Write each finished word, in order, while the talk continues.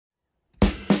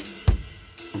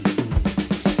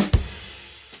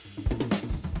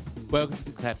Welcome to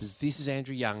the Clappers. This is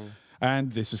Andrew Young.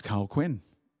 And this is Carl Quinn.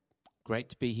 Great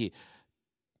to be here.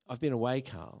 I've been away,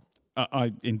 Carl.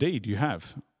 Indeed, you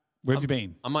have. Where have you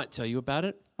been? I might tell you about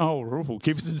it. Oh,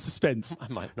 keep us in suspense. I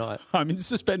might not. I'm in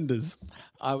suspenders.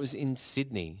 I was in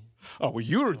Sydney. Oh, well,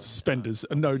 you're in suspenders,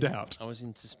 no doubt. I was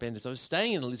in suspenders. I was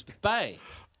staying in Elizabeth Bay,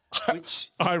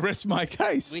 which I rest my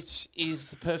case. which is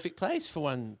the perfect place for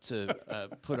one to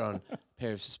put on a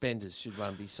pair of suspenders should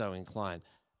one be so inclined.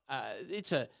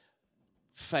 It's a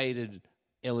faded,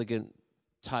 elegant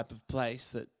type of place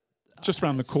that Just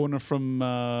around the corner from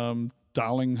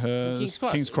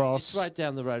Darlinghurst, King's Cross. It's right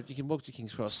down the road. You can walk to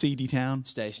King's Cross Seedy Town.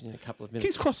 station in a couple of minutes.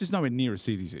 King's Cross is nowhere near as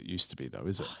seedy as it used to be, though,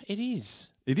 is it? It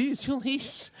is. It is. Still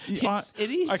is. It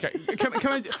is. Okay.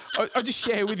 Can I just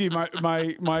share with you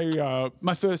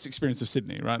my first experience of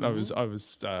Sydney? Right, Mm-hmm. I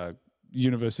was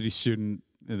university student.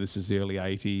 This is the early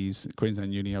 80s,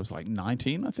 Queensland Uni. I was like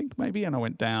 19, I think, maybe, and I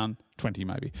went down, 20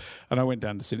 maybe, and I went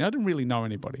down to Sydney. I didn't really know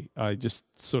anybody. I just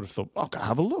sort of thought, I'll go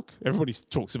have a look. Everybody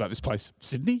talks about this place.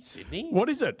 Sydney? Sydney? What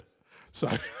is it? So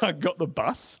I got the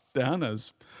bus down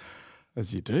as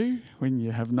you do when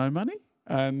you have no money,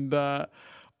 and I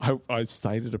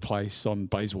stayed at a place on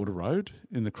Bayswater Road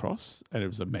in the Cross, and it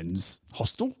was a men's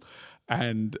hostel.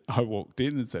 And I walked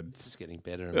in and said, This is getting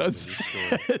better. And better, this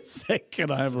story. "Can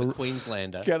I have a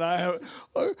Queenslander. Can I have?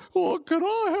 Can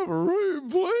I have a room,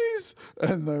 please?"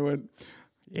 And they went,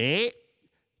 "Yeah,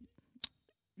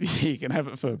 you can have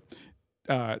it for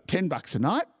 $10 a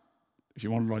night if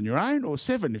you want it on your own, or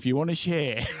 $7 if you want to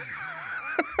share."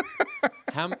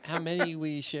 How many were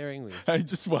you sharing with? Hey,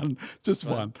 just one.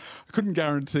 I couldn't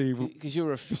guarantee Because you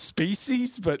were a the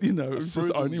species, but it was just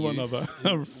frugal only one youth.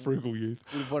 other. A frugal youth.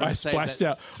 What did I I say, splashed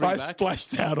out. that's I $3?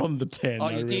 splashed out on the 10. Oh,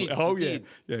 you did? Oh, You yeah.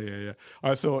 did? Yeah.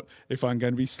 I thought if I'm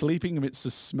going to be sleeping amidst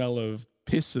the smell of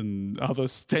piss and other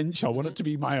stench, I want it to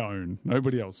be my own,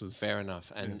 nobody else's. Fair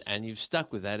enough. And you've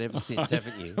stuck with that ever since,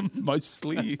 haven't you?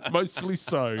 Mostly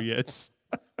so. Yes.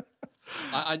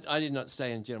 I did not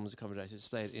stay in gentlemen's accommodation. I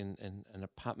stayed in an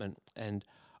apartment, and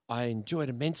I enjoyed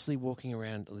immensely walking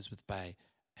around Elizabeth Bay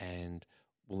and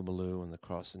Woolloomooloo and the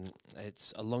Cross. And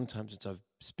it's a long time since I've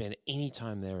spent any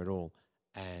time there at all.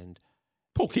 And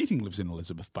Paul Keating lives in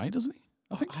Elizabeth Bay, doesn't he?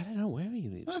 I think. I don't know where he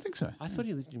lives. I think so. I thought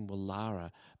he lived in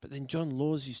Woollahra, but then John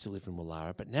Laws used to live in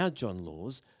Woollahra, but now John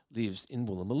Laws lives in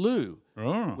Woolloomooloo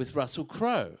Oh. with Russell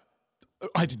Crowe.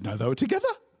 I didn't know they were together.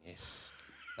 Yes.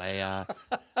 They are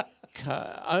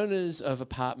owners of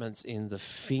apartments in the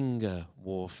Finger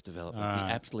Wharf development,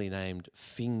 the aptly named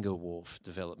Finger Wharf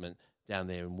development down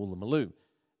there in Woolloomooloo.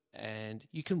 And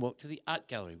you can walk to the art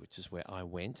gallery, which is where I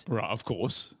went, Right, of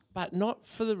course. but not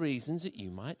for the reasons that you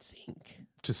might think.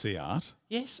 To see art.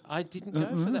 Yes, I didn't go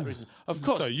for that reason. Of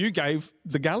course, So you gave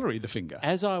the gallery the finger.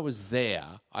 as I was there,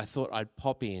 I thought I'd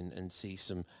pop in and see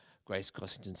some Grace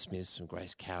Cossington-Smith, some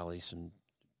Grace Cowley, some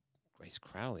Grace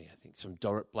Crowley, I think, some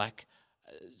Dorrit Black,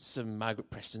 some Margaret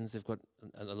Prestons. They've got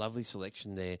a lovely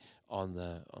selection there on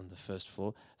the first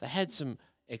floor. They had some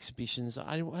exhibitions.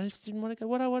 I just didn't want to go.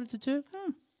 What I wanted to do,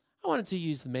 I wanted to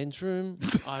use the men's room.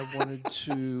 I wanted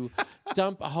to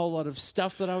dump a whole lot of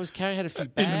stuff that I was carrying. I had a few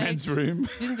bags. In the men's room.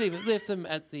 Didn't even left them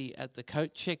at the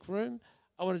coat check room.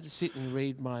 I wanted to sit and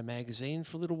read my magazine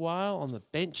for a little while on the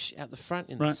bench out the front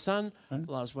in the sun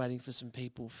while I was waiting for some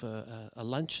people for a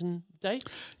luncheon date.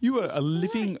 You were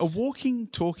a walking,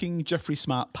 talking Jeffrey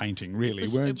Smart painting, really,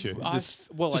 weren't you?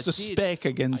 Just a speck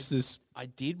against this. I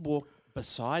did walk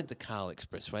beside the Carl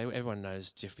Expressway. Everyone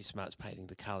knows Jeffrey Smart's painting,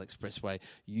 the Carl Expressway,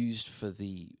 used for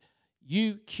the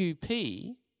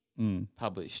UQP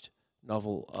published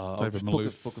novel, David book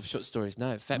Malouf. of short stories.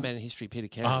 No, Fat Man in History, Peter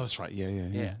Carey. Oh, that's right.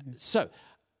 Yeah. So,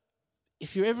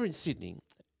 if you're ever in Sydney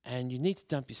and you need to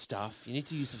dump your stuff, you need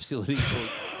to use the facilities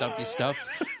or dump your stuff,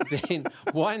 then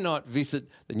why not visit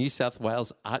the New South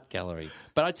Wales Art Gallery?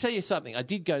 But I tell you something, I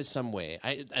did go somewhere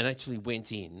and actually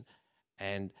went in,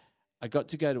 and I got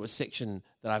to go to a section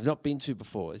that I've not been to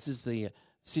before. This is the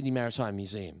Sydney Maritime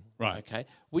Museum, Right. Okay,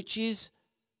 which is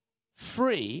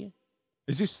free.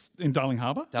 Is this in Darling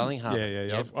Harbour? Darling Harbour.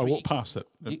 Yeah. I walked past it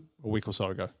a week or so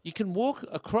ago. You can walk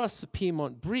across the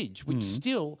Piermont Bridge, which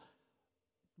still,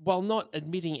 while not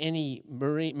admitting any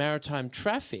maritime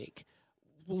traffic,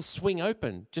 will swing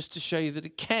open just to show you that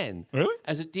it can. Really?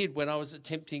 As it did when I was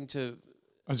attempting to.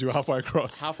 As you were halfway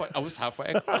across. I was halfway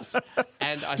across.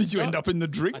 And I Did you end up in the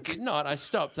I drink? did not. I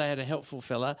stopped. They had a helpful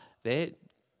fella there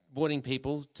warning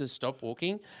people to stop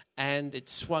walking, and it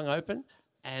swung open,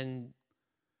 and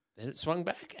then it swung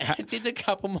back, and it did a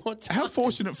couple more times. How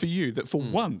fortunate for you that for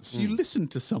once you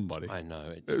listened to somebody. I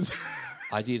know.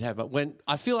 I did have, but when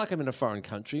I feel like I'm in a foreign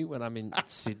country when I'm in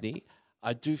Sydney,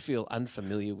 I do feel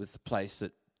unfamiliar with the place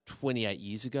that 28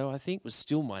 years ago, I think, was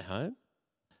still my home.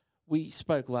 We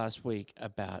spoke last week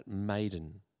about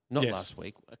Maiden. Not Yes. last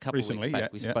week, a couple Recently, of weeks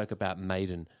back, we yeah. spoke about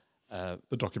Maiden.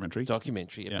 The documentary.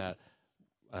 About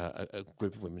a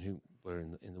group of women who were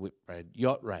in the Whitbread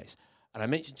yacht race. And I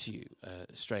mentioned to you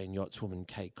Australian yachtswoman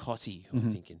Kay Cotty, who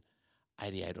I think in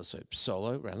 88 or so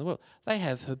solo around the world. They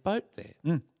have her boat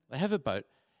there. They have a boat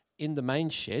in the main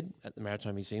shed at the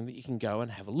Maritime Museum that you can go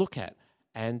and have a look at.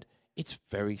 And it's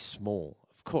very small.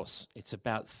 Of course, it's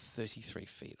about 33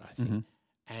 feet, I think.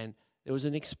 And there was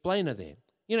an explainer there.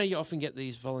 You know, you often get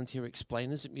these volunteer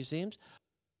explainers at museums.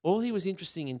 All he was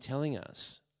interested in telling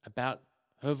us about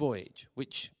her voyage,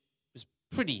 which was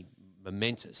pretty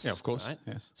momentous. Yeah, of course. Right?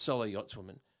 Yes. Solo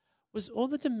yachtswoman, was all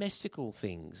the domestical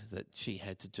things that she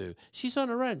had to do. She's on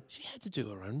her own. She had to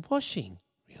do her own washing,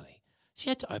 really. She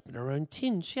had to open her own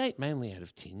tins. She ate mainly out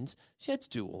of tins. She had to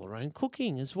do all her own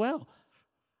cooking as well.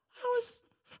 I was...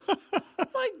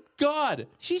 My God,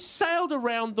 she sailed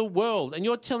around the world, and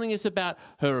you're telling us about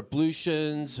her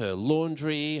ablutions, her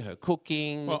laundry, her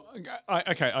cooking. Well,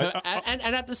 And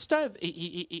at the stove,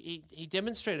 he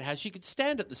demonstrated how she could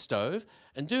stand at the stove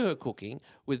and do her cooking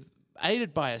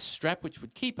aided by a strap which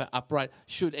would keep her upright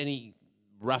should any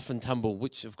rough and tumble,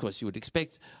 which of course you would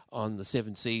expect on the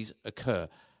seven seas, occur.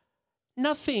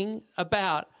 Nothing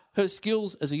about her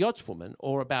skills as a yachtswoman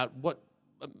or about what.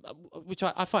 Which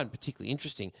I find particularly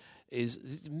interesting,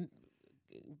 is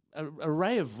an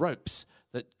array of ropes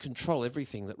that control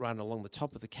everything that run along the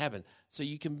top of the cabin. So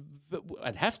you can,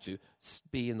 and have to,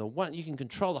 be in the one, you can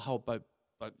control the whole boat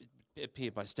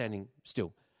by standing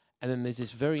still. And then there's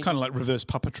this very... It's kind of like reverse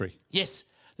puppetry. Yes.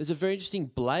 There's a very interesting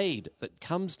blade that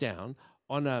comes down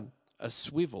on a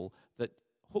swivel that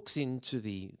hooks into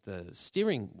the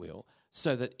steering wheel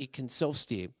so that it can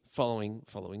self-steer following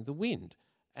the wind.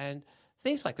 And...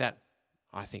 things like that,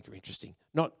 I think, are interesting.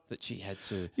 Not that she had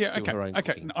to do her own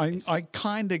cooking.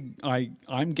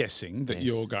 I'm guessing that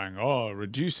you're going,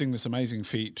 reducing this amazing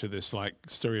feat to this like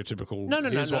stereotypical. No.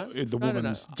 The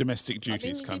woman's domestic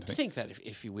duties kind of thing. Think that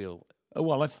if you will.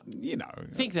 Well,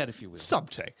 Think that if you will.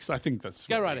 Subtext. I think that's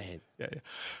go right ahead. Yeah.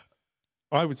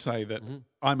 I would say that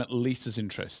I'm at least as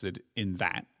interested in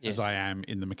that as I am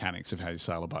in the mechanics of how you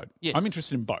sail a boat. Yes. I'm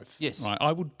interested in both. Yes. Right?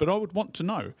 I would want to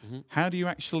know how do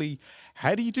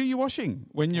you do your washing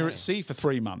when you're at sea for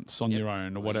 3 months on your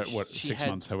own or whatever, 6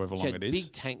 months, however long it is.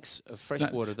 Big tanks of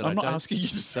fresh water that I'm not asking you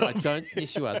to tell me.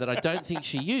 Yes, you are. That I don't think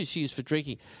she used. She used for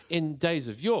drinking. In days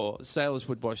of yore, sailors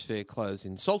would wash their clothes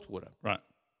in salt water. Right.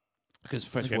 Because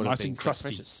fresh water nice being and so crusty.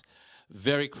 precious.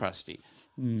 Very crusty.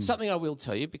 Something I will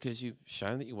tell you, because you've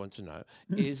shown that you want to know,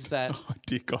 is that... Oh,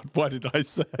 dear God, why did I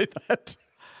say that?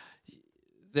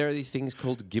 There are these things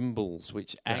called gimbals,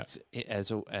 which act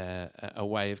as a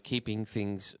way of keeping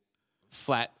things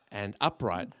flat and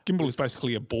upright. Gimbal is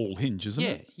basically a ball hinge, isn't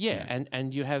it? Yeah.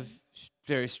 And you have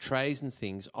various trays and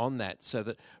things on that so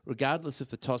that regardless of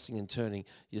the tossing and turning,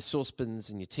 your saucepans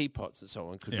and your teapots and so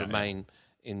on could remain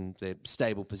in their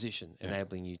stable position,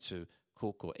 enabling you to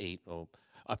cook or eat or...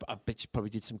 I bet she probably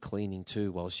did some cleaning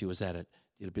too while she was at it.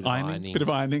 Did a bit of ironing.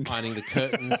 Ironing the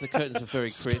curtains. The curtains were very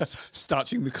crisp.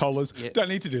 Starching the collars. Yep. Don't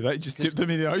need to do that. You just dip them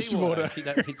in the ocean water. You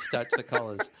don't need to starch the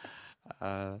collars.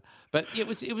 But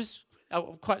it was.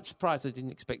 I'm quite surprised. I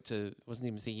didn't expect to. Wasn't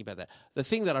even thinking about that. The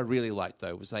thing that I really liked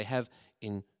though was they have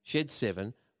in Shed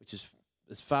 7, which is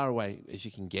as far away as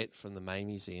you can get from the main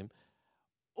museum,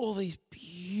 all these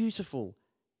beautiful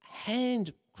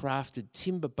handcrafted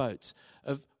timber boats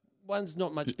of. One's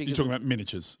not much bigger. You're talking about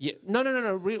miniatures? Yeah. No.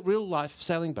 Real life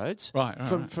sailing boats. Right.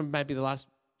 From maybe the last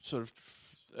sort of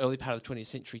early part of the 20th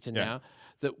century to now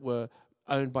that were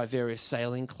owned by various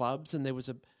sailing clubs. And there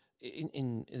was I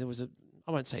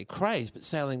won't say craze, but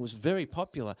sailing was very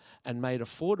popular and made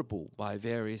affordable by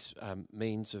various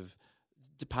means of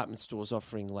department stores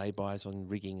offering lay-bys on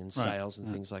rigging and sails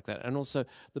and things like that. And also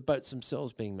the boats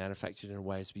themselves being manufactured in a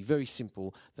way to be very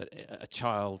simple that a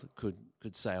child could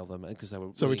sail them because they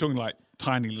were. So we're talking like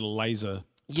tiny little laser.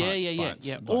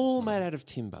 Boats, all made out of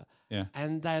timber. Yeah,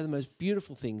 and they are the most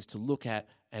beautiful things to look at.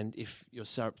 And if you're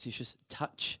surreptitious,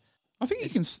 touch. I think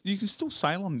you can still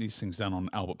sail on these things down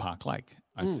on Albert Park Lake.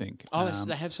 I think. Oh,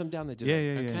 they have some down there.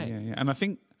 Yeah. And I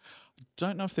think.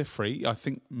 Don't know if they're free. I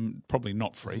think probably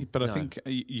not free, but I think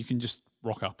you can just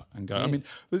rock up and go. Yeah. I mean,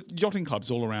 the yachting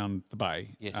clubs all around the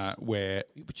bay,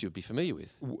 which you'd be familiar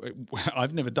with.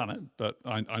 I've never done it, but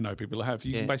I know people who have.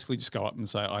 You can basically just go up and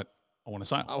say, "I want to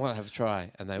sail. I want to have a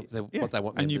try," and what they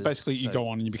want. And you basically you go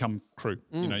on and you become crew.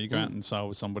 You go out and sail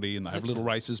with somebody, and they have little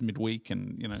races midweek,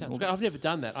 and I've never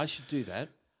done that. I should do that.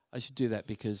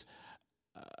 Because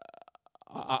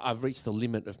I've reached the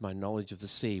limit of my knowledge of the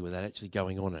sea without actually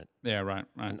going on it. Yeah, right.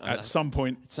 And At some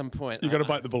point, you've got to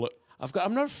bite the bullet.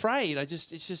 I'm not afraid. It's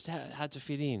just hard to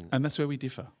fit in. And that's where we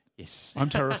differ. Yes. I'm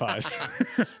terrified.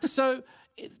 So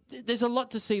there's a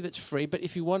lot to see that's free, but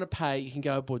if you want to pay, you can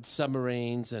go aboard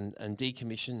submarines and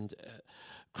decommissioned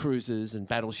cruisers and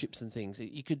battleships and things.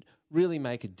 You could really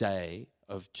make a day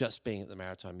of just being at the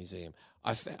Maritime Museum.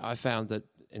 I found that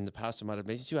in the past, I might have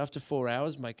mentioned to you, after 4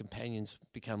 hours, my companions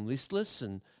become listless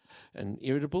and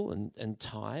irritable and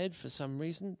tired for some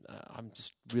reason. I'm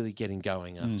just really getting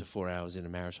going after 4 hours in a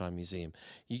maritime museum.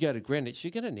 You go to Greenwich,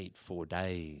 you're going to need 4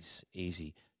 days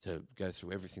easy to go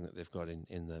through everything that they've got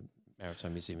in the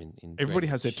Maritime Museum in Everybody Greenwich.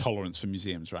 has their tolerance for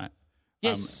museums, right?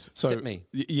 Yes, so except me.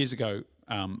 Years ago,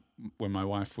 when my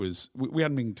wife was, we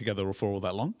hadn't been together for all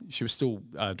that long. She was still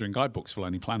doing guidebooks for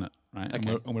Lonely Planet, right?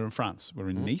 Okay. And we're in France. We're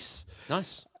in Nice.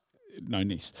 Nice. No,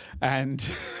 Nice. And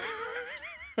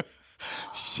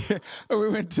we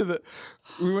went to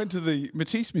the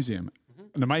Matisse Museum,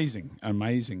 an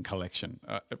amazing collection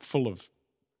full of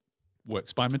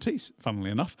works by Matisse,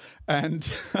 funnily enough.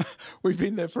 And we've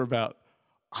been there for about,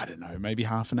 I don't know, maybe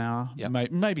half an hour,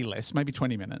 maybe less, maybe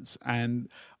 20 minutes. And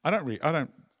I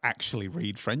don't actually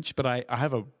read French, but I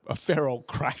have a fair old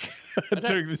crack at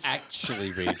doing this.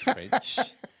 Actually read French.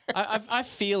 I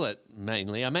feel it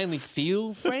mainly. I mainly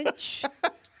feel French.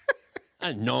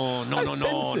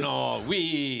 No,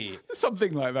 oui.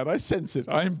 Something like that. I sense it.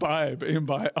 I imbibe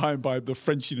the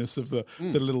Frenchiness of the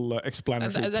little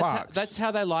explanatory plaques. That's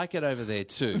how they like it over there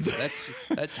too.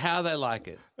 That's how they like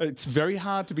it. It's very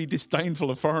hard to be disdainful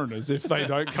of foreigners if they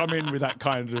don't come in with that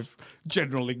kind of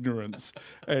general ignorance.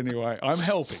 Anyway, I'm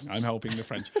helping the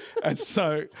French. And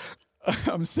so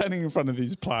I'm standing in front of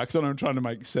these plaques and I'm trying to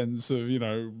make sense of,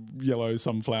 yellow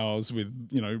sunflowers with,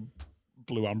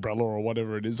 blue umbrella or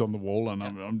whatever it is on the wall, and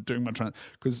I'm doing my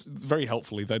because very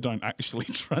helpfully they don't actually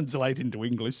translate into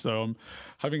English, so I'm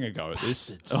having a go at this.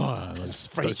 Those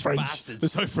French bastards. They're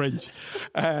so French,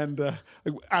 and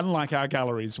unlike our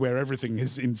galleries where everything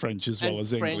is in French as well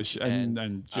as English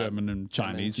and German and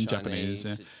Chinese and Japanese.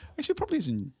 Yeah. Actually, probably is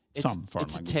in some foreign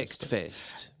languages. It's a text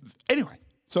fest. Anyway,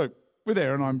 so we're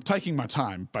there and I'm taking my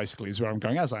time, basically, is where I'm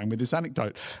going, as I am with this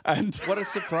anecdote. And what a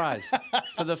surprise.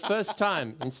 For the first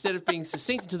time, instead of being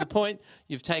succinct and to the point,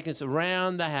 you've taken us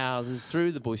around the houses,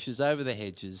 through the bushes, over the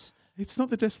hedges. It's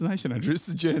not the destination, Andrew, it's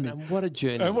the journey. And what a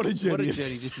journey. What a journey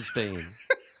this has been.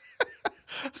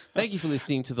 Thank you for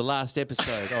listening to the last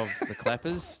episode of The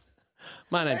Clappers.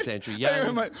 My name's Andrew Young.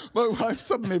 Anyway, my wife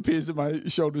suddenly appears at my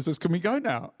shoulder and says, "Can we go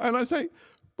now?" And I say,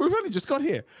 "We've only just got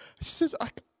here." She says,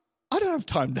 I don't have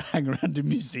time to hang around in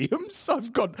museums.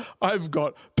 I've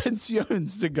got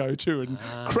pensions to go to and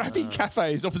crappy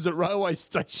cafes opposite railway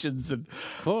stations. And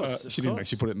of course, she didn't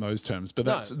actually put it in those terms, but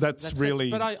that's really.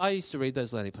 But I used to read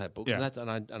those Lonely Planet books,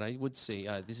 and I would see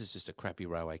this is just a crappy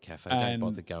railway cafe. Don't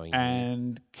bother going.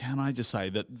 And can I just say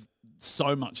that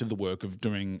so much of the work of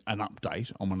doing an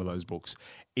update on one of those books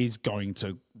is going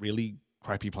to really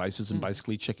crappy places and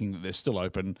basically checking that they're still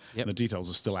open, and the details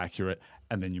are still accurate,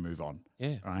 and then you move on.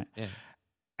 Yeah. Right? Yeah.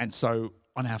 And so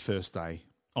on our first day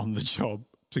on the job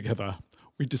together,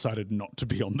 we decided not to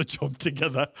be on the job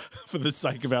together for the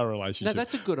sake of our relationship. No,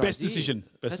 that's a good idea. Best decision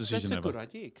That's ever. a good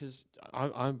idea because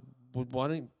I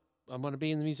want to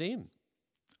be in the museum.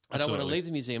 I don't want to leave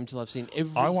the museum until I've seen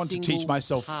every I want to single teach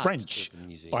myself part French of the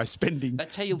museum. by spending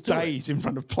That's how you'll do days in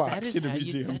front of plaques in a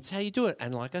museum. That's how you do it.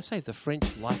 And like I say, the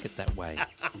French like it that way.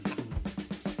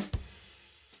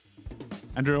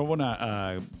 Andrew, I want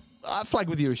to flag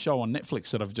with you a show on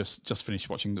Netflix that I've just finished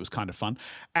watching that was kind of fun.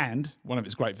 And one of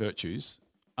its great virtues,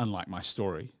 unlike my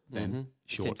story, then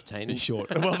short. It's entertaining. It's short.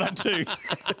 Well, that too.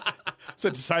 It's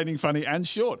entertaining, funny, and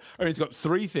short. I mean, it's got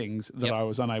 3 things that I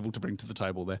was unable to bring to the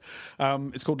table there.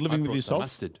 It's called Living with Yourself.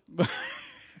 Mustard.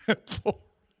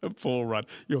 Paul Rudd,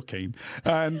 you're keen.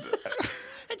 And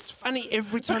it's funny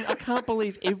every time. I can't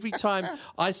believe every time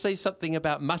I say something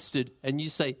about mustard and you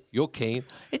say, you're keen,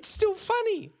 it's still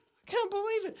funny. I can't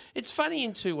believe it. It's funny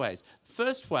in 2 ways. The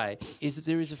first way is that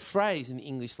there is a phrase in the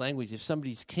English language, if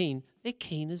somebody's keen, they're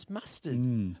keen as mustard.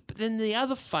 But then the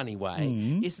other funny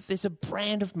way is that there's a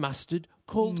brand of mustard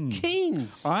called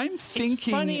Keen's. I'm thinking it's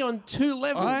funny on 2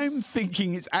 levels. I'm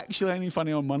thinking it's actually only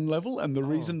funny on 1 level, and the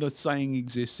reason the saying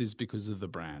exists is because of the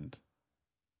brand.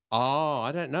 Oh,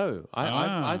 I don't know.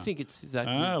 I think it's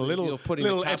that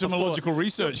little etymological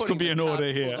research could be in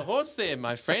order here. The horse there,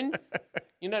 my friend.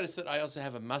 You notice that I also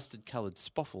have a mustard-coloured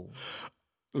spoffle.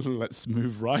 Let's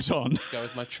move right on. Go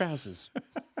with my trousers.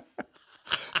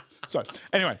 So,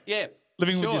 anyway. Yeah.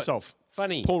 Living with Yourself.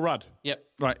 Funny. Paul Rudd. Yep.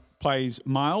 Right. Plays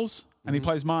Miles, and he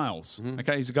plays Miles.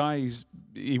 Okay, he's a guy.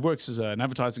 He works as an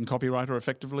advertising copywriter,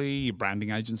 effectively, a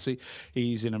branding agency.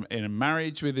 He's in a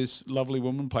marriage with this lovely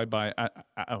woman played by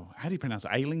how do you pronounce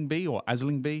it? Aileen B or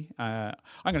Aisling B? I'm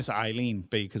going to say Aileen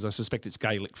B because I suspect it's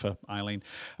Gaelic for Aileen,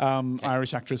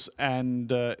 Irish actress,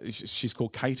 and she's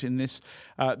called Kate in this.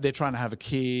 They're trying to have a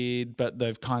kid, but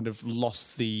they've kind of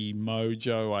lost the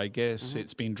mojo, I guess.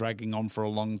 It's been dragging on for a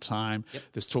long time. Yep.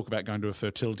 There's talk about going to a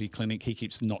fertility clinic. He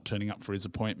keeps not turning up for his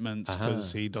appointments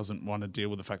because he doesn't want to deal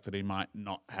with the fact that he might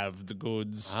not have the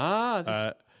goods.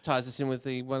 This ties us in with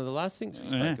one of the last things we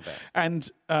spoke about.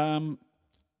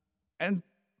 And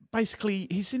basically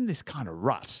he's in this kind of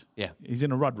rut. Yeah. He's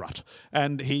in a rut.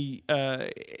 And he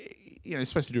he's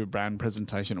supposed to do a brand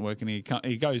presentation at work, and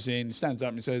he goes in, he stands up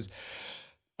and he says,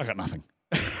 I got nothing.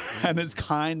 And it's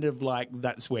kind of like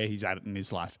that's where he's at in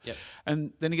his life. Yep.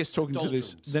 And then he gets talking to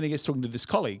this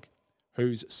colleague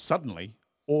who's suddenly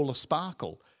all a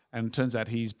sparkle. And it turns out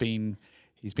he's been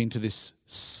to this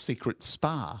secret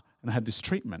spa and had this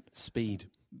treatment. Speed.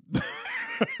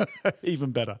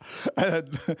 Even better.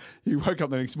 And he woke up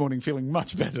the next morning feeling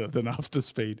much better than after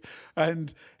Speed.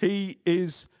 And he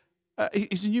is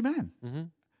he's a new man. Mm-hmm.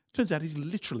 Turns out he's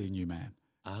literally a new man.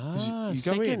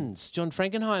 Seconds. John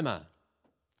Frankenheimer.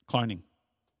 Cloning.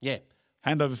 Yeah.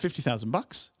 Hand over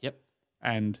 $50,000. Yep.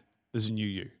 And there's a new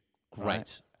you. Great.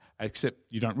 Right? Except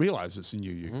you don't realise it's a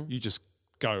new you. Mm-hmm. You just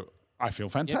go, I feel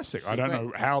fantastic. I don't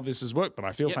know how this has worked, but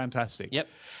I feel fantastic. Yep.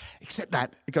 Except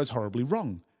that it goes horribly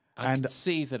wrong. I can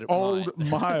see that it old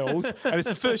Miles, and it's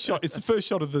the first shot. It's the first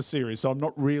shot of the series, so I'm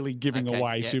not really giving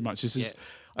away too much. This is,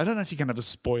 I don't know if you can have a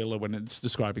spoiler when it's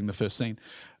describing the first scene.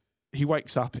 He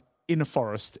wakes up in a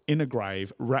forest, in a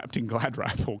grave, wrapped in glad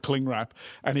wrap or cling wrap,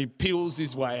 and he peels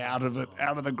his way out of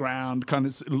the ground. Kind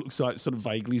of, it looks like sort of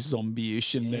vaguely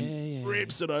zombie-ish, and then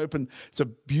rips it open. It's a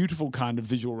beautiful kind of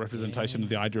visual representation of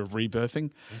the idea of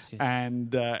rebirthing. Yes.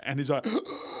 And he's like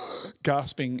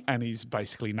gasping, and he's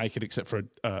basically naked except for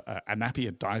a nappy,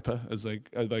 a diaper, as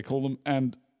they call them,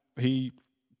 and he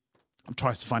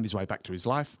tries to find his way back to his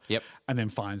life. Yep. And then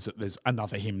finds that there's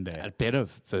another him there. A better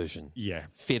version. Yeah.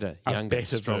 Fitter, younger,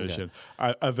 better stronger. Version.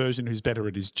 A version who's better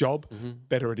at his job,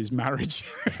 better at his marriage,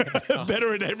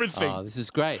 better at everything. Oh, this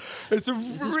is great. It's a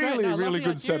really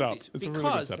good setup.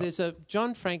 Because there's a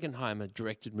John Frankenheimer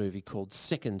directed movie called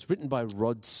Seconds, written by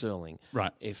Rod Serling.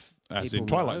 Right. As in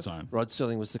Twilight Zone. Rod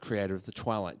Serling was the creator of the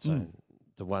Twilight Zone,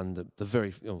 the one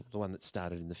that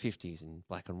started in the 50s in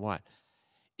black and white.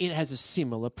 It has a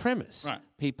similar premise. Right.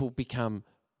 People become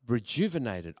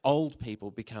rejuvenated. Old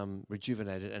people become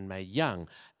rejuvenated and made young,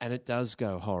 and it does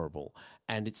go horrible.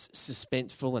 And it's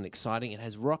suspenseful and exciting. It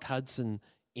has Rock Hudson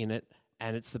in it,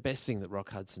 and it's the best thing that Rock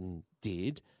Hudson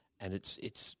did, and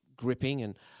it's gripping.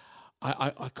 And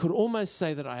I could almost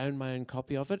say that I own my own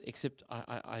copy of it, except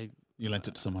You lent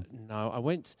it to someone? No, I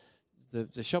went.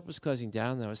 The shop was closing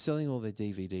down. They were selling all their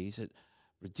DVDs at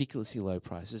ridiculously low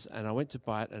prices, and I went to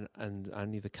buy it, and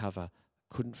only the cover.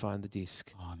 Couldn't find the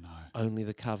disc. Oh no! Only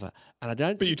the cover, and I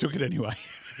don't. But you took it anyway. I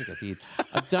think I did.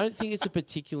 I don't think it's a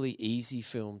particularly easy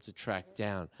film to track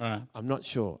down. Right. I'm not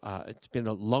sure. It's been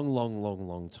a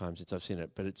long time since I've seen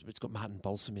it, but it's got Martin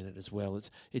Balsam in it as well.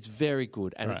 It's very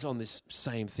good, and it's on this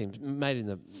same theme, made in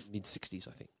the mid '60s,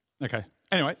 I think. Okay.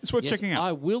 Anyway, it's worth checking out.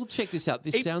 I will check this out.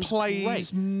 This sounds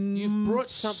great. You've brought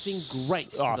something great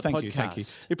to the podcast. Thank you.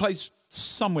 It plays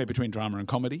somewhere between drama and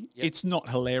comedy. Yep. It's not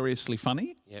hilariously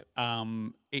funny. Yep.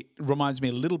 It reminds me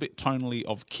a little bit tonally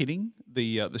of Kidding,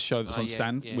 the show that's on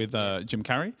Stan with Jim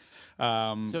Carrey,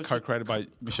 so co-created by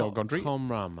Michel Gondry.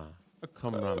 Comrama.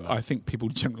 I think people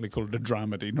generally call it a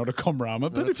dramedy, not a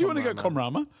comrama. But if you want to go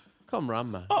comrama,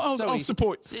 I'll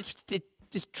support. It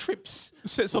just trips.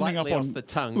 Set something up on off the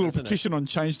tongue. A little petition on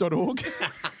change.org.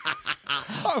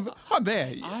 I'm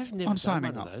there. I've never done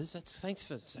one of those. Thanks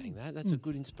for saying that. That's a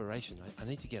good inspiration. I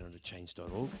need to get onto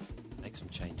change.org, make some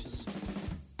changes.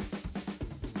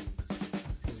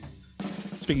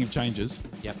 Speaking of changes,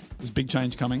 there's big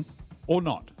change coming, or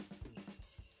not.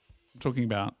 I'm talking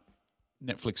about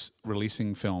Netflix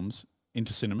releasing films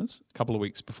into cinemas a couple of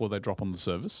weeks before they drop on the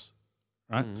service.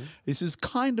 Right? This is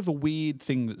kind of a weird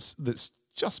thing that's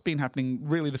just been happening.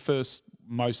 Really, the first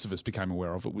most of us became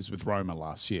aware of it was with Roma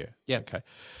last year. Yeah. Okay.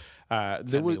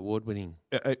 There was award-winning.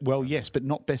 Well, yes, but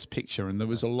not Best Picture. And there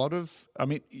was a lot of,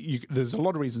 there's a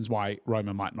lot of reasons why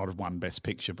Roma might not have won Best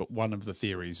Picture, but one of the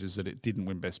theories is that it didn't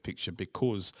win Best Picture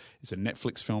because it's a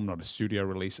Netflix film, not a studio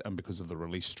release, and because of the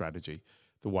release strategy,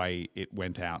 the way it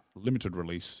went out, limited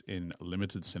release in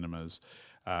limited cinemas.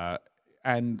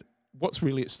 And what's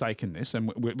really at stake in this,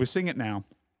 and we're seeing it now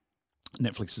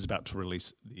Netflix is about to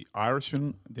release The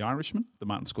Irishman, the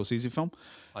Martin Scorsese film.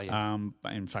 Oh, yeah.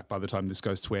 In fact, by the time this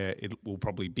goes to air, it will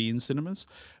probably be in cinemas.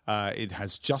 It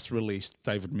has just released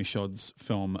David Michôd's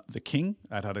film The King.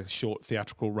 That had a short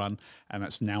theatrical run, and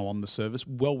that's now on the service.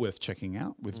 Well worth checking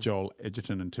out with Joel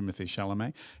Edgerton and Timothée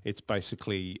Chalamet. It's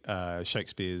basically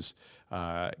Shakespeare's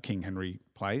King Henry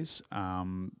plays,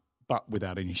 but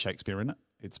without any Shakespeare in it.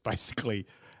 It's basically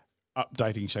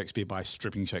updating Shakespeare by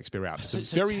stripping Shakespeare out.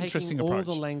 It's a very interesting approach.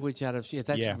 All the language out of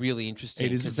that's really interesting.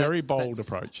 It is a very bold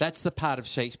approach. That's the part of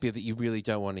Shakespeare that you really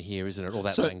don't want to hear, isn't it? All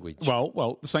that language.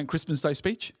 Well, the St. Crispin's Day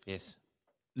speech. Yes.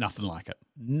 Nothing like it.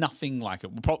 Nothing like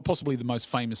it. Possibly the most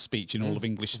famous speech in all of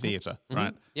English theatre,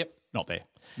 right? Yep. Not there.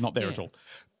 Not there at all.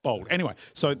 Bold. Anyway,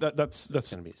 so that's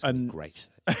going to be great.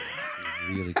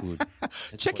 Really good.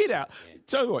 Check it out.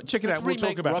 Tell you what, check it out. We'll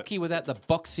talk about Rocky without the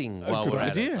boxing while we're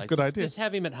at it. Good idea. Just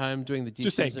have him at home doing the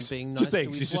dishes and being nice just to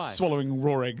eggs. his He's wife. just swallowing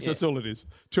raw eggs. That's all it is.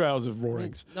 2 hours of raw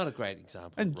eggs. Not a great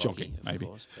example. And of Rocky, jogging, of maybe.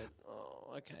 course,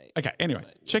 but, okay. Okay, anyway,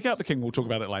 check out The King. We'll talk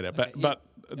about it later.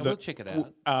 We'll check it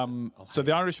out. So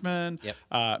The Irishman,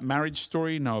 Marriage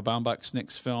Story, Noah Baumbach's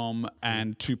next film,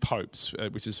 and Two Popes,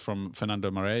 which is from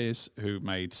Fernando Meirelles, who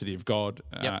made City of God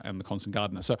and The Constant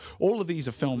Gardener. So all of these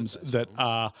are films that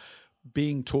are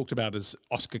being talked about as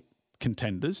Oscar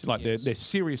contenders, like they're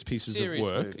serious pieces of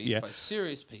work. Movies,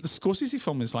 serious The pieces. Scorsese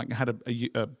film is like had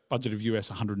a budget of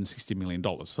US $160 million,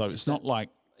 so it's not like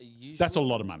that's a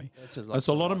lot of money. That's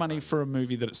a lot of money for a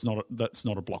movie that's not a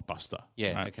blockbuster.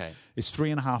 Yeah, right? okay. It's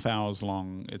 3.5 hours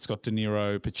long. It's got De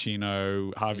Niro,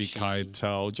 Pacino, Harvey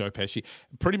Keitel, Joe Pesci.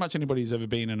 Pretty much anybody who's ever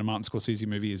been in a Martin Scorsese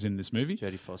movie is in this movie.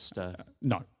 Jodie Foster.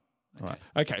 No. Okay. Right.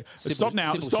 Okay. Stop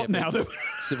now.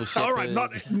 Sybil Shepherd. All right.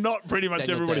 Not pretty much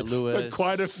Daniel everybody, Day-Lewis. but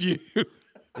quite a few.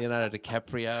 Leonardo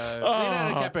DiCaprio.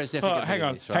 Leonardo DiCaprio's definitely hang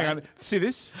on, this, right? hang on. See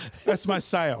this? That's my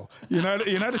sail. You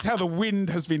notice how the wind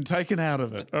has been taken out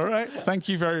of it. All right. Thank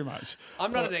you very much.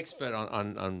 I'm not an expert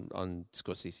on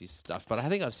Scorsese's stuff, but I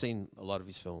think I've seen a lot of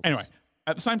his films. Anyway,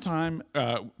 at the same time,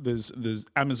 there's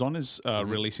Amazon is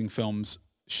releasing films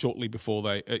shortly before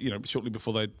they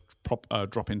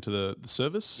drop into the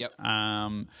service. Yep.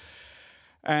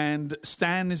 And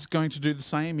Stan is going to do the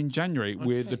same in January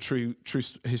with the true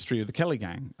history of the Kelly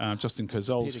Gang, Justin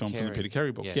Kurzel's film from the Peter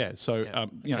Carey book.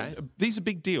 These are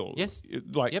big deals. Yes.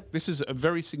 This is a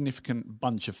very significant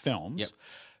bunch of films. Yep.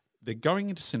 They're going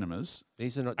into cinemas.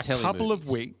 These are not a telly couple movies.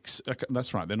 of weeks.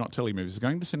 That's right. They're not telly movies. They're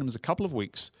going to cinemas a couple of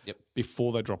weeks Yep.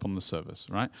 before they drop on the service,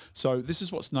 right? So this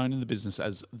is what's known in the business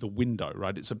as the window,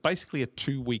 right? It's basically a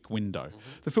 2-week window.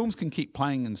 The films can keep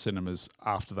playing in cinemas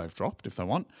after they've dropped if they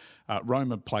want.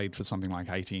 Roma played for something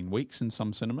like 18 weeks in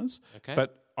some cinemas,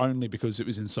 but only because it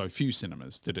was in so few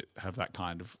cinemas did it have that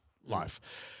kind of life.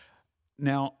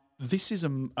 Now, this is a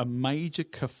major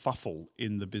kerfuffle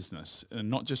in the business,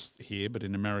 and not just here, but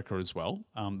in America as well.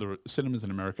 The cinemas in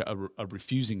America are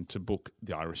refusing to book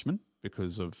The Irishman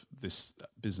because of this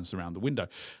business around the window.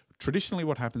 Traditionally,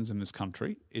 what happens in this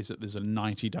country is that there's a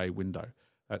 90-day window.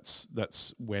 That's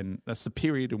the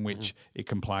period in which it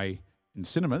can play in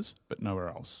cinemas, but nowhere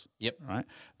else. Yep. Right.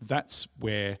 That's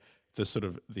where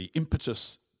the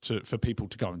impetus for people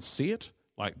to go and see it.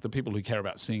 Like the people who care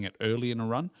about seeing it early in a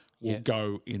run will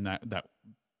go in that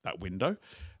window,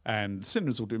 and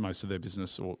cinemas will do most of their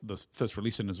business, or the first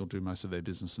release cinemas will do most of their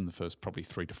business in the first probably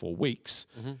 3 to 4 weeks.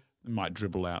 It might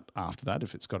dribble out after that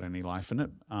if it's got any life in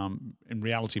it. In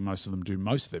reality, most of them do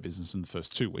most of their business in the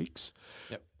first 2 weeks.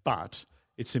 Yep. But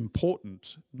it's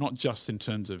important, not just in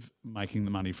terms of making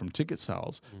the money from ticket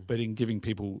sales, but in giving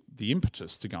people the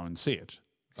impetus to go and see it.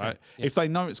 Right? Yep. If they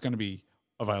know it's going to be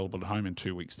available at home in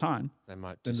 2 weeks' time, then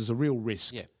there's a real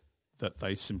risk that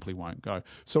they simply won't go.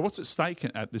 So what's at stake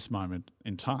at this moment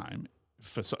in time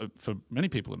for many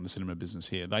people in the cinema business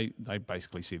here, they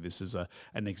basically see this as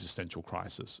an existential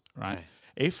crisis, right? Okay.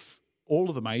 If all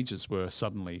of the majors were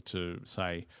suddenly to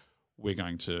say we're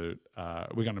going to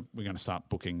start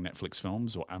booking Netflix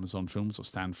films or Amazon films or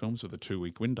Stan films with a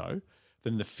 2-week window,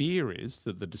 then the fear is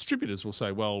that the distributors will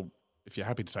say, well, if you're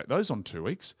happy to take those on 2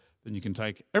 weeks, then you can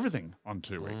take everything on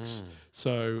 2 weeks.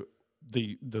 So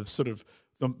the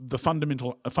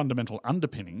fundamental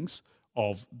underpinnings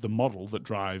of the model that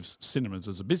drives cinemas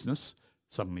as a business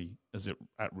suddenly is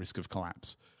at risk of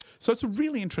collapse. So it's a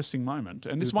really interesting moment,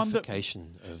 and it's one that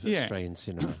of Australian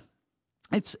cinema.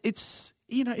 It's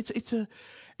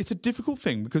a difficult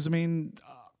thing because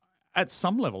at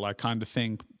some level I kind of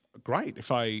think, great,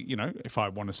 if I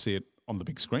want to see it on the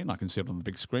big screen, I can see it on the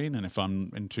big screen, and if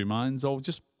I'm in two minds, I'll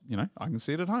just I can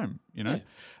see it at home, Yeah.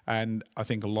 and I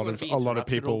think a lot Wanna of be a lot of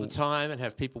interrupted all people. the time and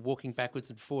have people walking backwards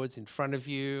and forwards in front of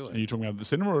you. Are you talking about the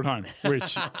cinema or at home?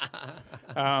 Which,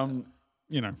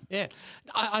 Yeah,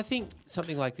 I think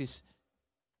something like this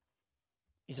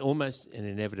is almost an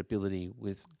inevitability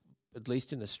with, at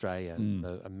least in Australia,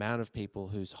 the amount of people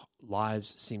whose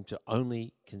lives seem to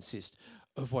only consist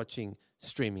of watching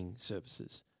streaming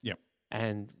services. Yep.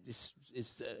 And this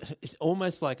is it's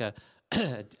almost like a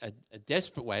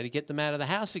desperate way to get them out of the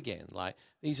house again. Like,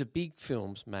 these are big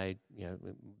films made,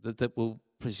 that will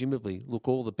presumably look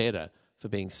all the better for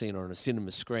being seen on a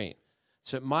cinema screen.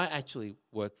 So it might actually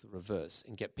work the reverse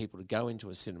and get people to go into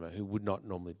a cinema who would not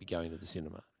normally be going to the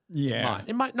cinema. Yeah.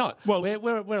 It might not. Well-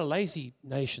 we're a lazy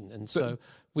nation, and so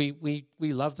we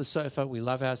love the sofa. We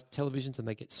love our televisions, and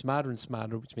they get smarter and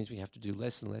smarter, which means we have to do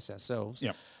less and less ourselves.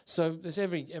 Yep. So there's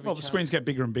every Well, the screens get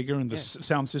bigger and bigger, and the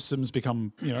sound systems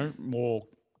become, more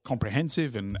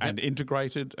comprehensive and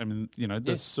integrated. I mean,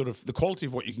 the sort of the quality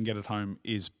of what you can get at home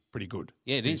is pretty good.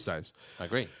 Yeah, it these is. days. I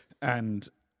agree. And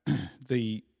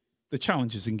the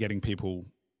challenges in getting people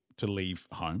to leave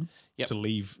home, Yep. to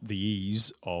leave the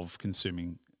ease of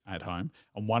consuming at home,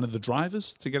 and one of the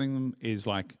drivers to getting them is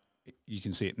like you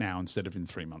can see it now instead of in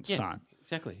 3 months' time.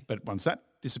 Exactly. But once that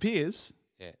disappears,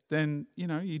 then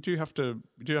you do have to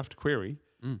query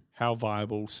how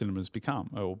viable cinemas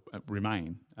become or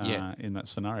remain in that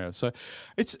scenario. So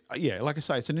it's like I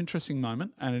say, it's an interesting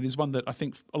moment, and it is one that I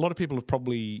think a lot of people have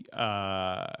probably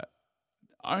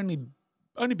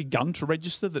only begun to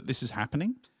register that this is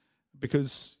happening,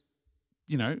 because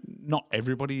not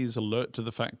everybody is alert to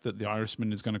the fact that The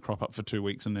Irishman is going to crop up for 2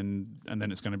 weeks and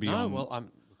then it's going to be on. Well,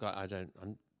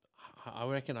 I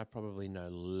reckon I probably know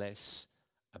less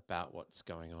about what's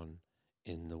going on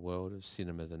in the world of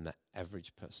cinema than the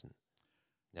average person.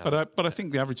 Now, But I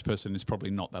think the average person is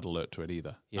probably not that alert to it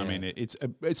either. Yeah. I mean, it's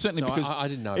certainly So because I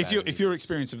didn't know if about your it.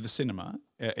 experience of the cinema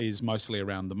is mostly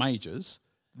around the majors,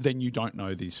 then you don't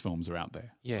know these films are out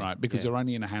there, right? Because they're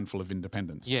only in a handful of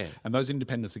independents. Yeah. And those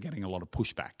independents are getting a lot of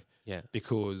pushback. Yeah.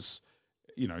 Because,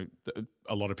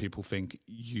 a lot of people think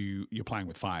you're playing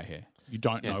with fire here. You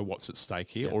don't know what's at stake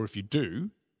here, or if you do,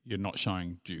 you're not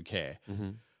showing due care. Mm-hmm.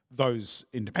 Those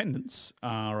independents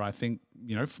are, I think,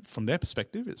 from their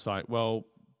perspective, it's like, well,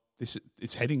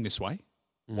 it's heading this way.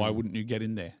 Why wouldn't you get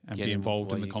in there and be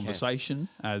involved in the conversation,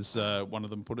 as one of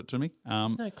them put it to me?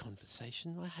 There's no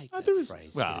conversation. I hate that there is.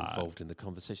 phrase, Well, get involved in the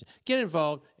conversation. Get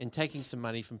involved in taking some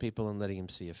money from people and letting them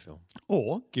see a film.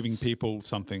 Or giving people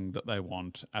something that they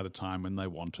want at a time when they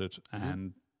want it,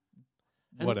 and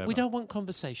whatever. We don't want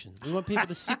conversation. We want people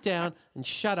to sit down and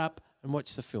shut up and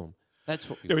watch the film. That's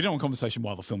what we we want. don't want conversation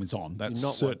while the film is on. That's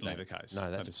not certainly want the case.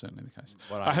 No, that is certainly the case.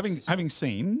 what I Having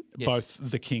seen Yes.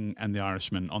 both The King and The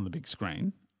Irishman on the big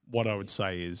screen, what I would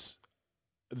say is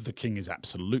The King is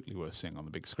absolutely worth seeing on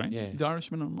the big screen. Yeah. The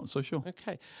Irishman, I'm not so sure.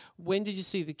 Okay. When did you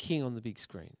see The King on the big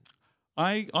screen?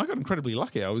 I got incredibly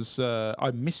lucky.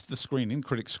 I missed the screening,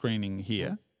 critic screening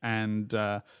here, and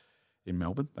in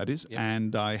Melbourne, that is. Yep.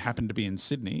 And I happened to be in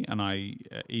Sydney, and I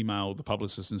emailed the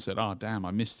publicist and said, "Oh, damn,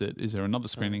 I missed it. Is there another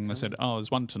screening?" And they said, "Oh, there's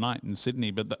one tonight in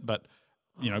Sydney, but." Man.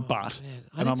 I And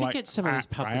need I'm to like, get some of these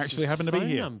I publicists' actually happen to be phone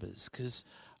here. numbers, because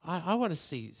I want to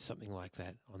see something like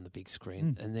that on the big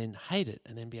screen and then hate it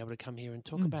and then be able to come here and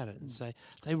talk about it and say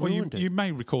they Well, ruined you it.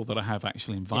 may recall that I have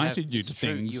actually invited you it's to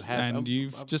true, things, you have. and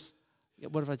you've just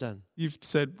What have I done? you've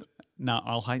said, "No,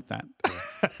 I'll hate that.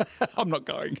 I'm not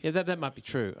going." Yeah, that might be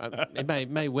true. It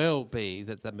may well be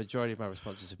that the majority of my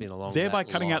responses have been along Thereby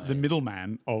that cutting out the line.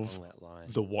 middleman of Along that line.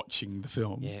 the watching the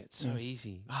film. Yeah, it's so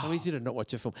easy. It's so easy to not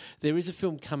watch a film. There is a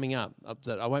film coming up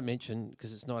that I won't mention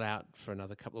because it's not out for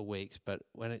another couple of weeks, but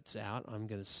when it's out, I'm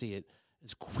going to see it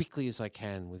as quickly as I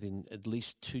can within at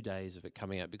least 2 days of it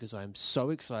coming out, because I'm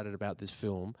so excited about this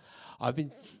film.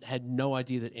 Had no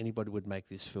idea that anybody would make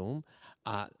this film.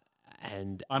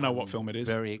 And I know what film it is.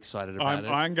 Very excited about it.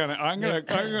 I'm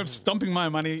gonna stumping my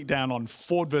money down on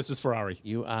Ford versus Ferrari.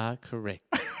 You are correct.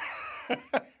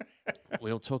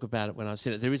 We'll talk about it when I've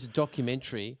seen it. There is a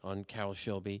documentary on Carroll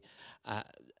Shelby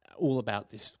all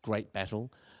about this great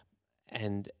battle,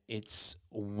 and it's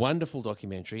a wonderful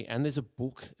documentary, and there's a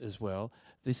book as well.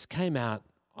 This came out,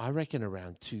 I reckon,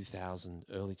 around 2000,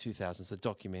 early 2000s, the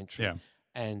documentary. Yeah.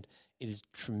 And it is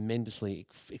tremendously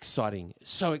exciting.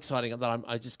 So exciting that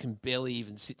I just can barely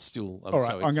even sit still. All right,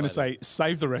 so I'm going to excited. say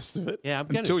save the rest of it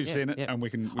until you've seen it, and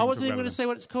we can. I wasn't even going to say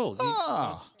what it's called. Ah.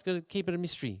 I was going to keep it a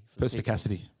mystery. for the people.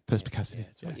 Perspicacity. Perspicacity. Yeah,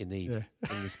 that's what you need Yeah.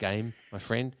 in this game, my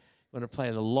friend. You want to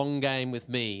play the long game with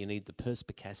me, you need the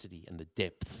perspicacity and the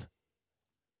depth.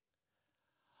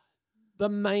 The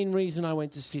main reason I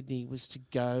went to Sydney was to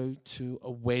go to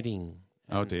a wedding.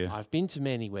 Oh, dear. I've been to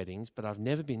many weddings, but I've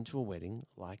never been to a wedding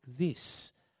like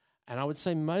this. And I would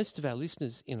say most of our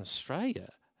listeners in Australia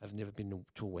have never been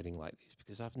to a wedding like this,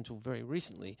 because up until very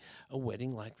recently, a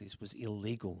wedding like this was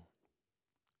illegal.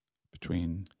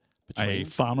 Between a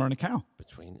farmer and a cow.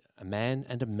 Between a man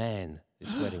and a man,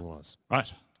 this wedding was.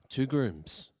 Right. 2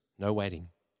 grooms, no waiting.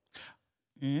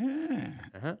 Yeah.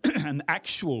 Uh-huh. An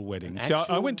actual wedding.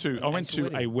 I went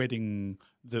to a wedding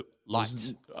that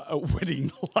was a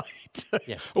wedding light.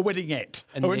 Yeah. A weddingette.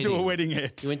 I went to a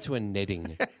weddingette. You went to a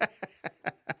netting.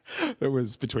 That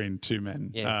was between 2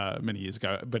 men many years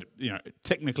ago. But,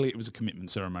 technically it was a commitment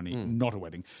ceremony, not a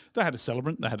wedding. They had a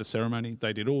celebrant, they had a ceremony,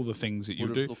 they did all the things that you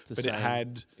do, but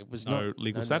it was no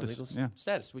legal status.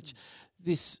 Status, which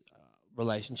this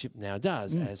relationship now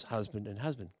does as husband and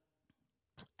husband.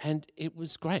 And it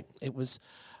was great. It was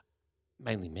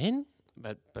mainly men,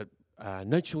 but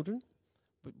no children,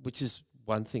 which is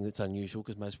one thing that's unusual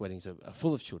because most weddings are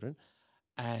full of children.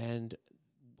 And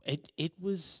it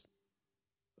was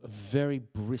a very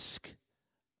brisk,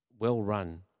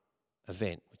 well-run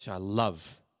event, which I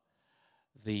love.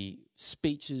 The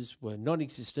speeches were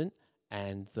non-existent,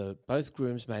 and both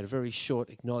grooms made a very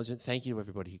short acknowledgement. Thank you to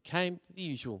everybody who came. The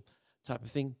usual type of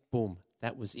thing. Boom,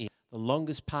 that was it. The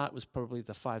longest part was probably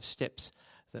the 5 steps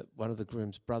that one of the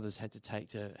groom's brothers had to take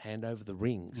to hand over the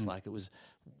rings. Like, it was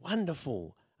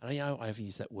wonderful. And I've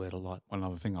used that word a lot. One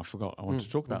other thing I forgot I wanted to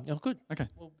talk about. Oh, good. Okay.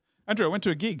 Well, Andrew, I went to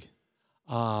a gig.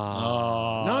 No,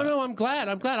 I'm glad.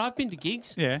 I've been to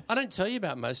gigs. Yeah. I don't tell you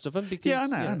about most of them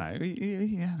because... I know.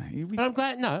 But I'm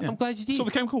glad, I'm glad you did. So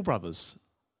the Chemical Brothers.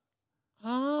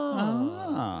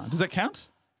 Does that count?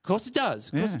 Of course it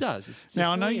does. Of course it does. It's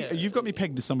now, I know you've got me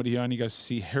pegged to somebody who only goes to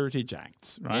see heritage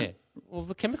acts, right? Yeah. Well,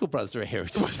 the Chemical Brothers are a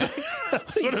heritage act.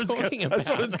 That's what I was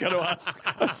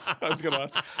going to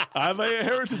ask. Are they a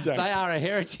heritage act? They are a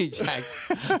heritage act.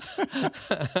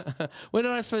 When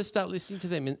did I first start listening to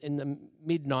them? In the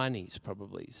mid-90s,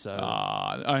 probably. So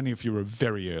only if you were a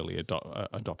very early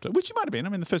adopter, which you might have been. I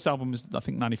mean, the first album was, I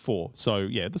think, 94. So,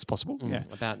 yeah, that's possible. Yeah.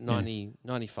 About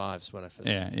 95 is when I first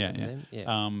listened to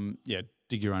them. Yeah.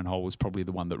 Dig Your Own Hole was probably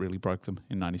the one that really broke them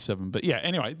in 97. But yeah,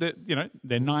 anyway,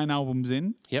 they're 9 albums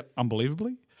in. Yep.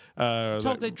 Unbelievably. They're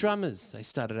drummers. They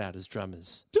started out as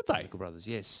drummers. Did they? Chemical Brothers,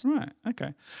 yes. Right,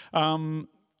 okay.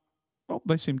 Well,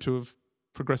 they seem to have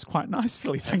progressed quite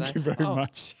nicely. Thank you very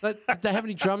much. Did they have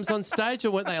any drums on stage,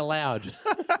 or weren't they allowed?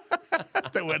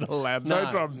 They weren't allowed. No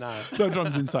drums. No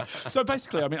drums inside. So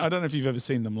basically, I mean, I don't know if you've ever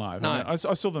seen them live. No. I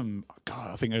saw them,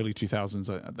 I think early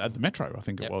 2000s at the Metro, I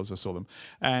think it was. I saw them.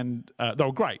 And they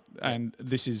were great. And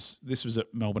this was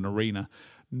at Melbourne Arena.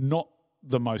 Not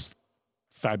the most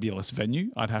fabulous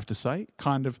venue, I'd have to say.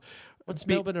 Kind of. What's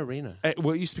Melbourne Arena?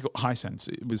 Well, it used to be called Hisense.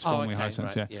 It was formerly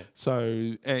Hisense, right, yeah.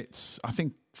 So it's, I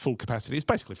think, full capacity. It's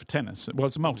basically for tennis. Well,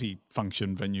 it's a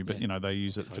multi-function venue, but, they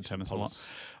use it for tennis a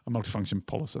lot. A multifunction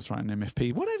polis, that's right, an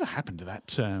MFP. Whatever happened to that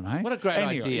term, hey? What a great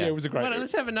idea. Yeah, it was a great idea.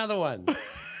 Let's have another one.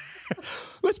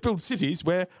 Let's build cities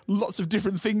where lots of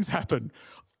different things happen.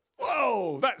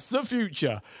 Whoa, that's the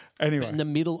future. Anyway. But in the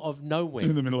middle of nowhere.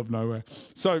 In the middle of nowhere.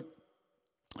 So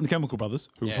the Chemical Brothers,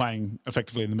 who were playing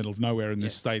effectively in the middle of nowhere in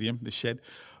this stadium, this shed,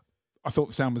 I thought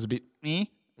the sound was a bit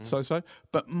so-so,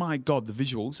 but my God, the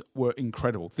visuals were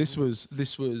incredible. This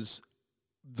was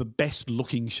the best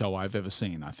looking show I've ever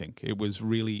seen, I think. It was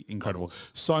really incredible.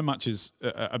 So much is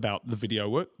about the video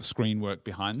work, the screen work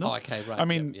behind them. Oh, okay, right. I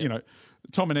mean,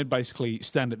 Tom and Ed basically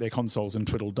stand at their consoles and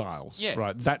twiddle dials,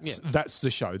 right? That's the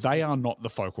show. They are not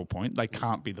the focal point. They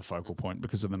can't be the focal point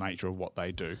because of the nature of what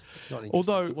they do. It's not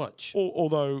interesting to watch.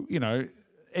 Although,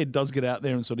 Ed does get out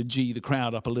there and sort of gee the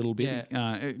crowd up a little bit,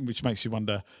 which makes you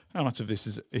wonder how much of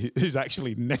this is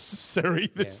actually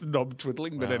necessary, this knob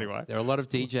twiddling. But anyway. There are a lot of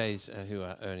DJs who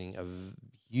are earning a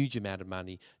huge amount of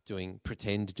money doing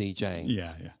pretend DJing.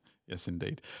 Yeah. Yes,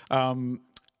 indeed.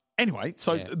 Anyway,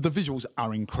 so the visuals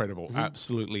are incredible,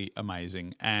 absolutely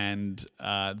amazing, and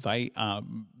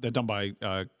they're done by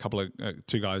a couple of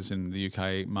 2 guys in the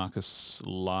UK, Marcus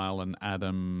Lyle and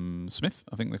Adam Smith,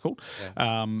 I think they're called,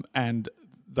 and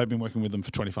they've been working with them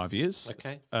for 25 years.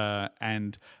 Okay,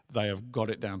 and they have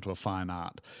got it down to a fine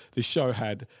art. This show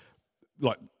had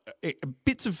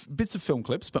bits of film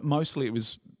clips, but mostly it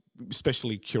was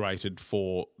specially curated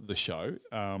for the show.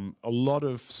 A lot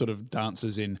of sort of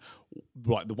dancers in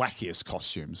the wackiest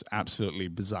costumes, absolutely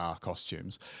bizarre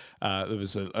costumes. There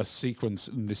was a sequence,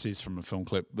 and this is from a film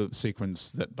clip, the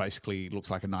sequence that basically looks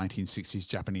like a 1960s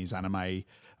Japanese anime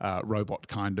robot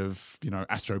kind of,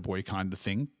 Astro Boy kind of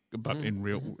thing, but in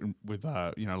real with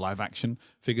live action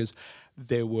figures.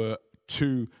 There were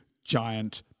 2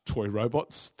 giant toy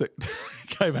robots that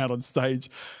came out on stage,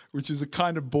 which was a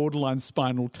kind of borderline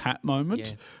Spinal Tap moment.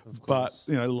 Yeah, of but course.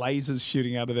 lasers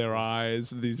shooting out of their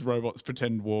eyes. These robots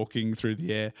pretend walking through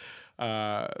the air.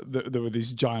 There were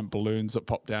these giant balloons that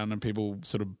popped down, and people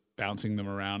sort of bouncing them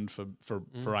around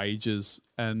for ages.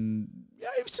 And yeah,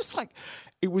 it was just like,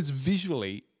 it was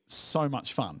visually so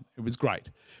much fun. It was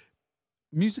great.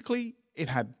 Musically, it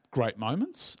had great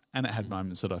moments, and it had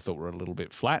moments that I thought were a little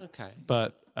bit flat. Okay.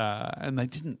 But and they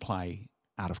didn't play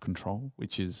Out of Control,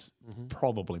 which is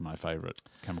probably my favourite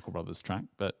Chemical Brothers track.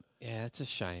 But yeah, it's a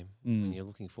shame when you're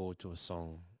looking forward to a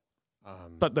song.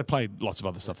 but they played lots of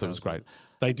other stuff that was great.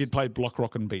 They did play Block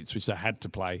Rockin' Beats, which they had to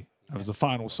play. It was the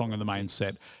final song of the main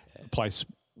set. The place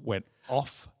went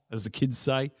off, as the kids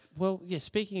say. Well, yeah,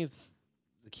 speaking of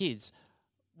the kids,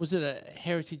 was it a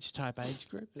heritage type age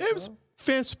group as Yeah, it was well?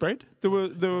 fair spread. There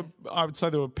were I would say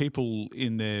there were people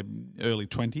in their early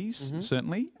 20s,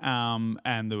 certainly,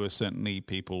 and there were certainly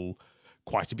people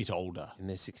quite a bit older, In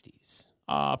their 60s.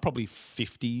 probably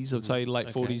 50s. I'd say late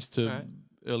 40s to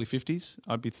early 50s.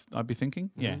 I'd be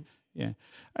thinking, yeah.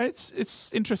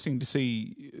 It's interesting to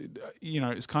see.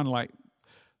 It's kind of like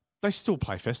they still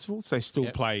play festivals. They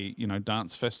still play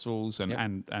dance festivals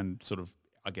and sort of,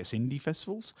 I guess, indie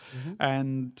festivals,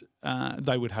 and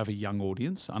they would have a young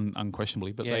audience,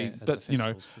 unquestionably. But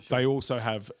they also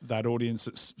have that audience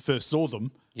that first saw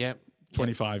them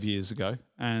 25 years ago,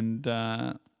 and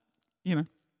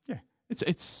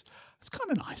it's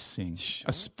kind of nice seeing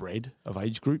a spread of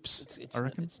age groups. I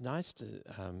reckon it's nice to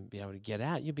be able to get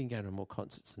out. You've been going to more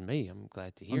concerts than me. I'm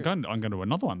glad to hear. I'm going to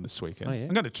another one this weekend. Oh, yeah?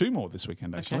 I'm going to 2 more this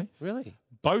weekend, actually. Okay, really?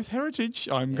 Both heritage.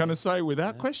 I'm going to say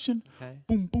without question. Okay.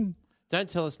 Boom, boom. Don't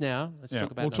tell us now. Let's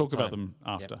talk about. We'll talk about time. them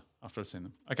after I've seen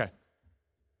them. Okay.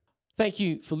 Thank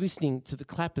you for listening to the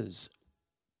Clappers.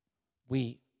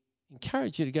 We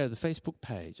encourage you to go to the Facebook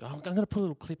page. I'm going to put a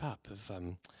little clip up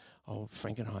of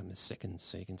Frankenheimer's seconds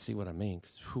so you can see what I mean,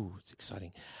 because it's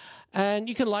exciting. And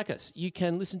you can like us. You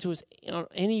can listen to us on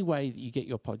any way that you get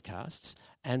your podcasts.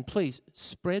 And please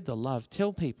spread the love.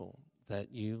 Tell people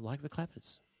that you like the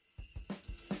Clappers.